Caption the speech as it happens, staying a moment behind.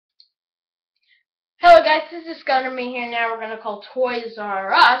Hello guys, this is Skylanders here. Now we're going to call Toys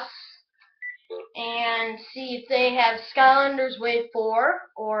R Us and see if they have Skylanders Wave 4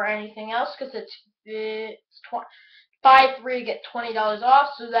 or anything else, because it's buy 3 get $20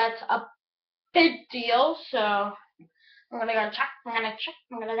 off, so that's a big deal. So I'm gonna go check. I'm gonna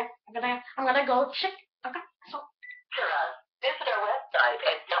go check. Okay. So visit our website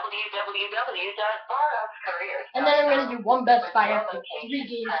at www.ruscareers.com. and then I'm gonna do one Best Buy after 3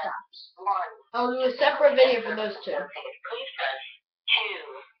 GameStops. I'll do a separate video for those two. Please press 2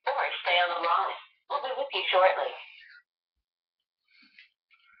 or stay on the line. We'll be with you shortly.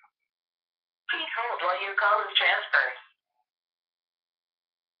 Please hold while your call is transferred.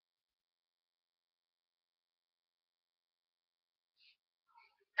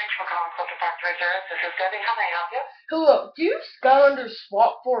 Thanks for calling Filter Factory Service. This is Debbie. How may I help you? Hello, do you Skylanders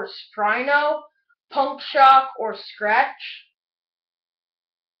swap for Sprino, Punk Shock, or Scratch?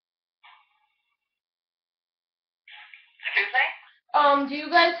 Excuse me? Do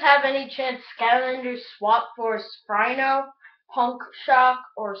you guys have any chance Skylanders swap for Sprino, Punk Shock,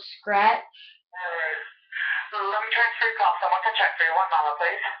 or Scratch? Let me transfer your call. Someone can check for you. 1 moment,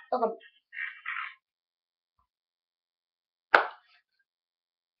 please. Okay.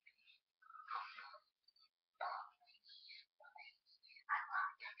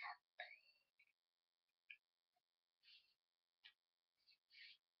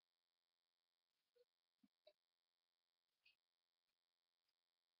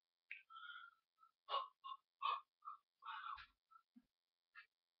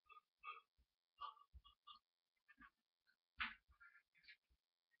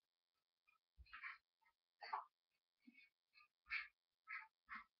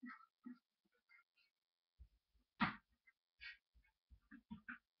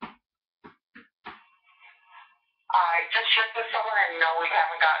 I just checked with someone and no, we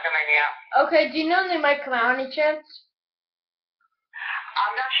haven't gotten them in yet. Okay, do you know they might come out any chance?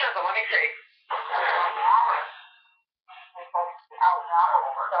 I'm not sure, but let me see.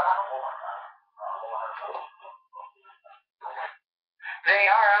 They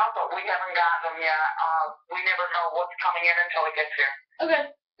are out, but we haven't gotten them yet. We never know what's coming in until it gets here.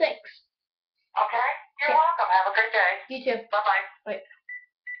 Okay, thanks. Okay? You're welcome. Have a great day. You too. Bye-bye. Wait.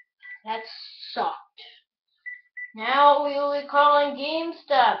 That sucked. Now we will be calling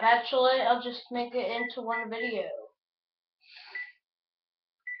GameStop. Actually, I'll just make it into one video.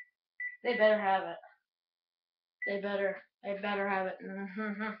 They better have it. They better have it.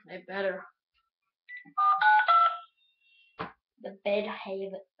 They better. They better have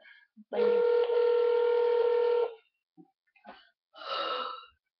it.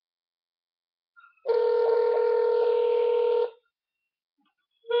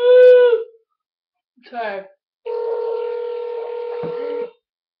 Tired.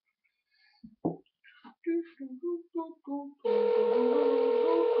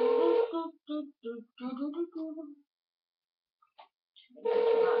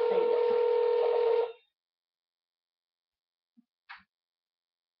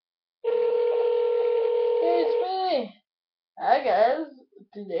 Hey, it's me. Hi guys.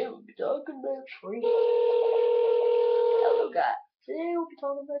 Today we'll be talking about trains. Hello guys. Today we'll be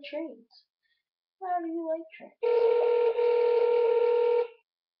talking about trains. How do you like trains?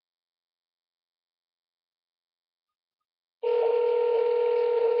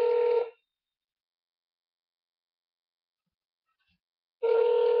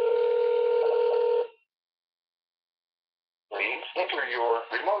 Please enter your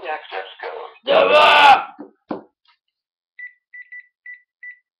remote access code.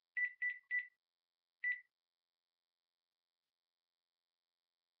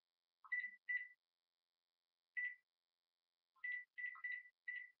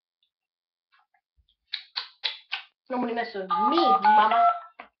 Nobody messes with me, mama.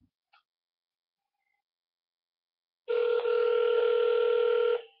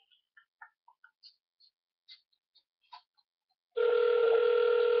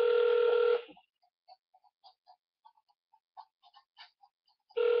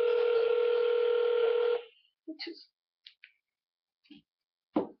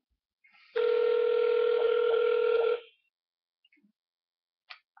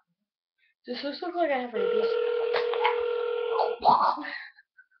 Does this look like I have rabies?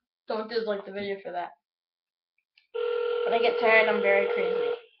 Don't dislike the video for that. When I get tired, I'm very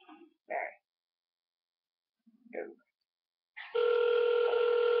crazy. Very.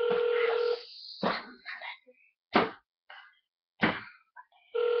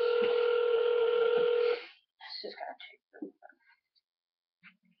 This is gonna take.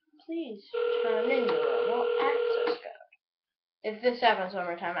 Please turn in your remote access code. If this happens one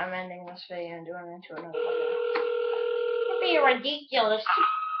more time, I'm ending this video and doing it into another video. It'd be ridiculous.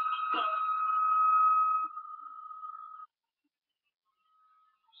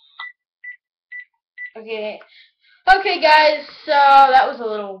 Okay. Okay, guys, so that was a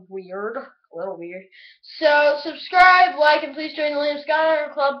little weird. So, subscribe, like, and please join the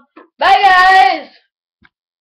Skylanders Club. Bye, guys!